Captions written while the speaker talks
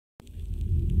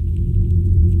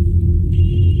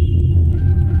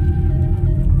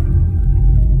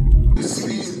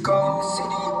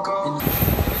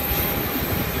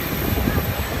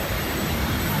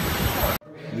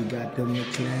the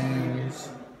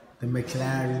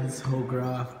McLarens, whole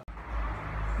graph.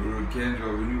 Bro,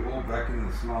 Kendra, when you all back in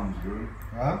the slums, bro.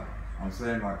 Huh? I'm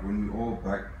saying like when we all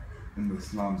back in the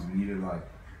slums, we needed like.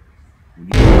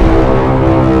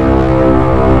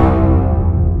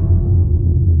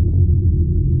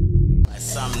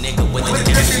 Some nigga with a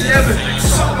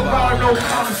talk about no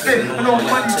common fit, no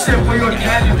money tip for your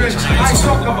daddy rich. I ain't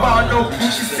talk about no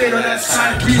Gucci fit on that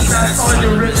side piece that's on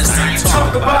your wrist.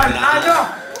 Talk about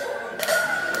nada.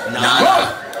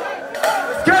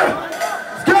 Let's get it.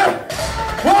 Let's get it.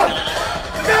 What?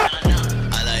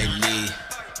 I like me,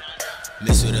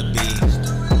 miss with a B.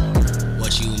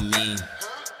 What you mean?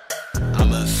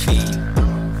 I'm a fiend,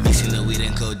 mixing the weed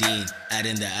and codeine,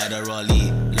 adding the Adderall.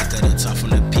 Look at the top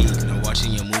from the peak. Not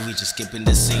watching your movie, just skipping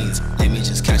the scenes. Let me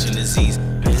just catch a disease.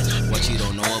 What you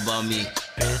don't know about me?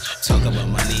 Talk about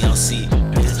money, I'll see.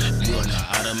 You are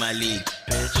not out of my league.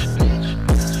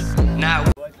 Now.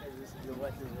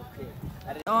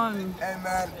 Hey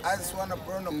man, I just wanna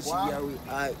burn a block.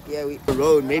 Yeah, we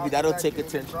road. Maybe that'll take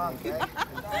attention.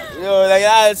 Yo, like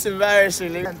that's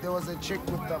embarrassing. And there was a chick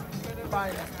with the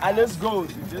finest. And let's go.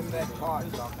 Just that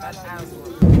hard, dog. That ass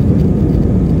was.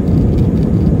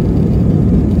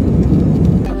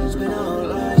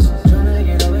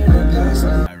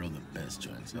 I roll the best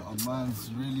joints. A man's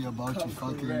really about to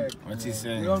fucking. What's he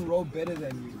saying? We don't roll better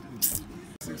than you.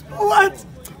 What?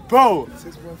 Bro,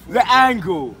 the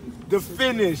angle, the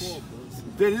finish,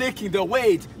 the licking, the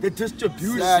weight, the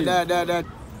distribution. That.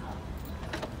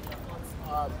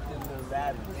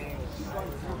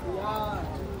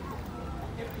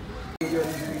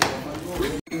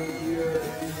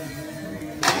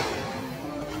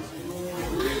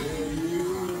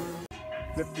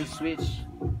 Flip the switch.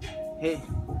 Hey,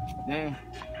 then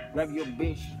grab your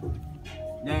bitch.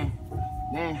 Then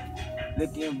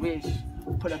looking rich.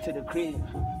 Pull up to the crib,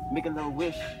 make a little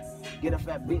wish. Get a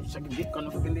fat bitch, suck a dick on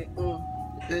the fucking dick.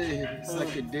 Hey,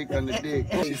 suck a dick on the dick.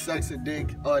 She sucks a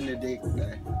dick on the dick.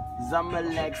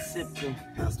 Zummer sipping,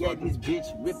 yeah, this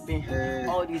bitch ripping.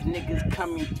 All these niggas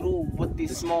coming through with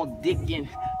this small dickin'.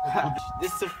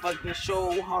 This a fucking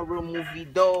show, horror movie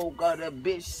though. Got a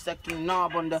bitch sucking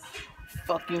knob on the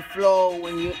fucking floor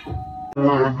when you.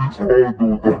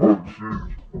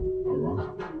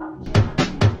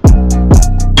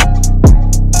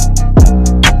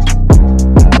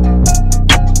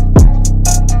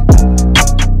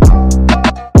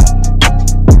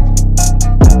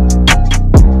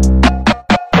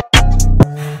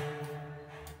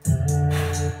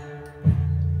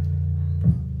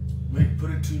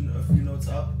 A few notes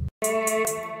up.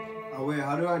 Oh wait,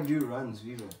 how do I do runs,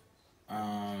 Viva?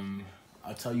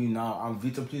 I'll tell you now.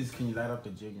 Vito, please, can you light up the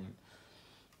jig, man?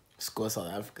 Score South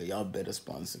Africa, y'all better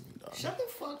sponsor me, dog. Shut the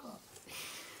fuck up.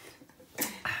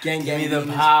 Gang, Give me the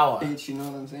power. Bitch, you know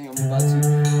what I'm saying?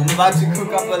 I'm about to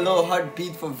cook up a little hot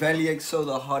beat for Svmmvr Xxi,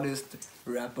 the hottest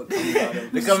rapper coming out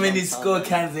of Look how many score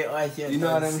cans they are here. You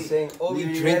know what I'm saying? All we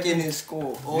drinking is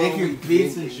score. Making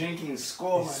beats and drinking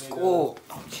score, man. Score.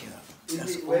 Oh, chill.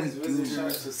 That's all we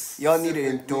do. Y'all need to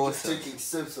endorse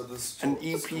us. An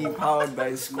EP powered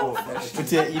by Score.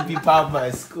 Put your EP powered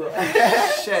by Score.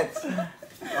 Shit.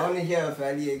 I want to hear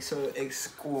Svmmvr Xxi X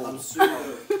Score. I'm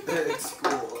super X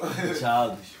Score.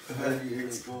 Childish. Svmmvr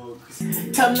X Score.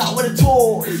 Tell me not with a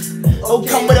torch. Oh,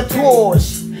 come with a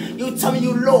Porsche. You tell me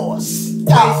you lost.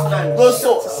 Wasteman. No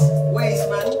sauce.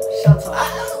 Wasteman. Shut up.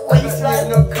 Wasteman.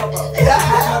 No cover.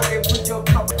 Put your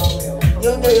cover on me. You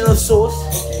don't get no sauce.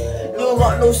 You don't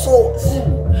got no sauce. You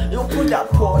don't put that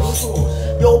Porsche.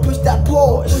 You don't push that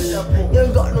Porsche. You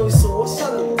ain't got no sauce.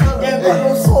 You ain't got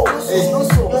no sauce. There's no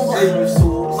sauce. You ain't got no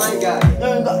sauce. My guy. You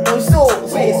ain't got no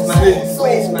sauce.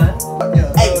 Wasteman.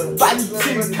 Hey, bad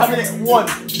two coming at one.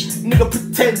 Nigga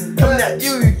pretend. Coming at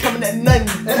you, coming at none.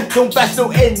 Don't bash no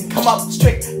end. Come up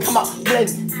straight, come up blend.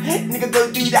 Nigga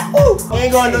go do that. Oh, you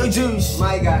ain't got no juice.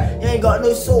 My guy. You ain't got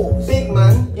no sauce. Big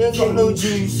man. You ain't got no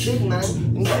juice. Big man.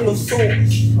 You ain't got no sauce.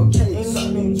 Okay, You ain't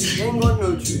got no juice. you ain't got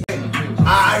no juice.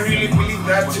 I really believe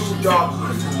that too, dog.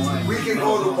 We can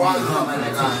go to one.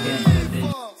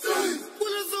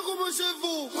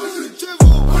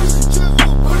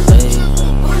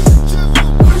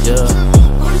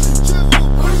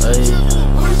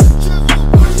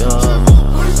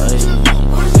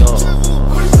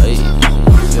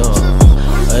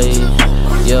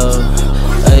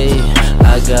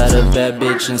 Got a bad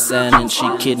bitch in San and she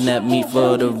kidnapped me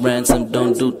for the ransom.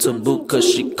 Don't do taboo cause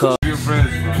she called Your friends,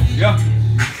 bro. Yeah.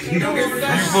 You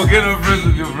forget our friends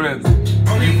with your friends.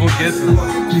 You forget them.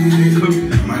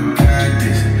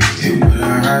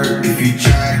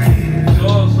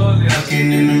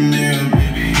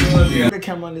 Put the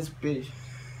camera on this bitch.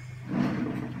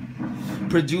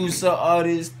 producer,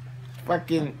 artist,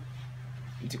 fucking,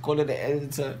 what you call it, the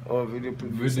editor or video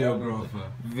producer?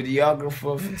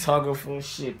 Videographer, photographer,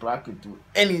 shit, bro. I could do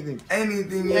anything.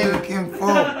 Anything you're looking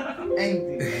for.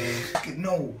 Anything.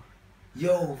 No.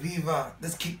 Yo, Viva,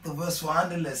 let's kick the verse for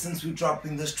Underlet since we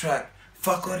dropping this track.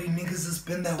 Fuck all these niggas, it's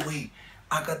been that way.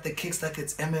 I got the kicks like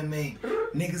it's MMA.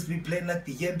 Niggas be playing like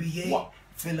the NBA.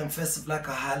 Feeling festive like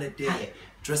a holiday.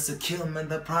 Dress to kill, man,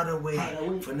 the Prada way.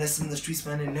 Finessing the streets,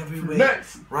 man, in every way.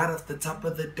 Right off the top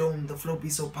of the dome, the flow be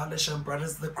so polished and bright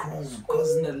as the chrome.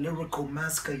 Causing a lyrical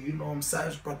massacre, you know I'm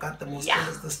savage, bro. Got the most skill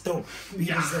as the stone.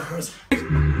 Beat is a hearse.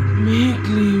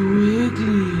 Wiggly.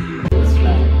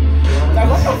 Like,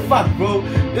 what the fuck, bro?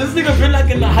 This nigga been like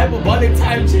in a hyperbolic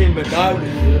time chamber, dog.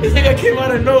 This nigga came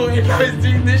out of nowhere and now he's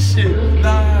doing this shit.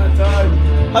 Nah, dog.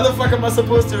 How the fuck am I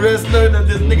supposed to rest knowing that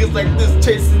there's niggas like this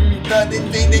chasing me, dog? They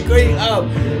going up.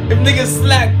 If niggas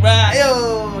slack, bruh,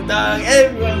 yo, dog,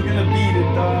 everyone's gonna beat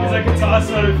it, dog. It's like a toss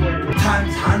for you.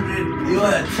 Times 100, you're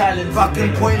a talent.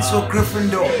 Fucking points for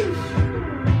Gryffindor.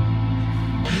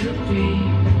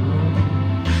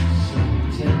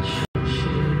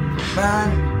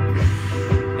 Man.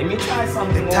 Let me try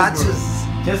something over. Touches.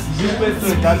 Just zoom it so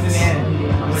it doesn't end.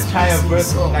 I'm gonna try a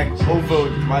verse like over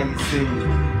while you sing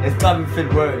it. It's probably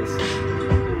fit words.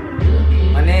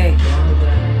 My nigga.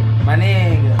 My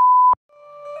nigga.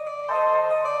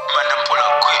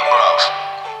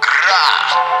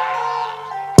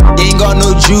 You ain't got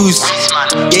no juice,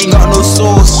 you ain't got no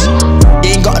sauce, you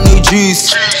ain't got no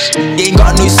juice, you ain't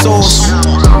got no sauce.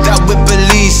 That whip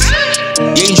police,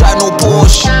 you ain't drive no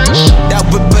Porsche. That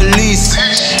whip police,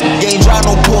 you ain't drive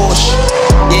no Porsche.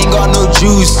 You ain't got no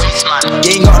juice,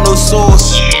 you ain't got no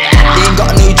sauce, you ain't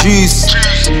got no juice,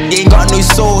 you ain't got no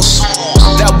sauce.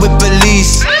 That whip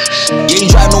police, you ain't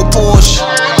drive no Porsche.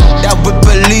 That whip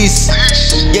police,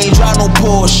 you ain't drive no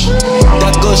Porsche.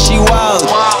 That girl she wild,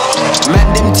 man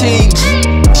them things,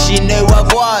 she know what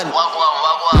I want.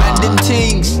 Man them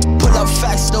things, pull up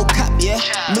facts, no cap, yeah.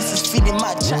 Mrs. feeding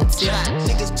my chats, yeah.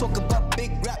 Niggas talk about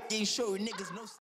big rap, ain't showing niggas no.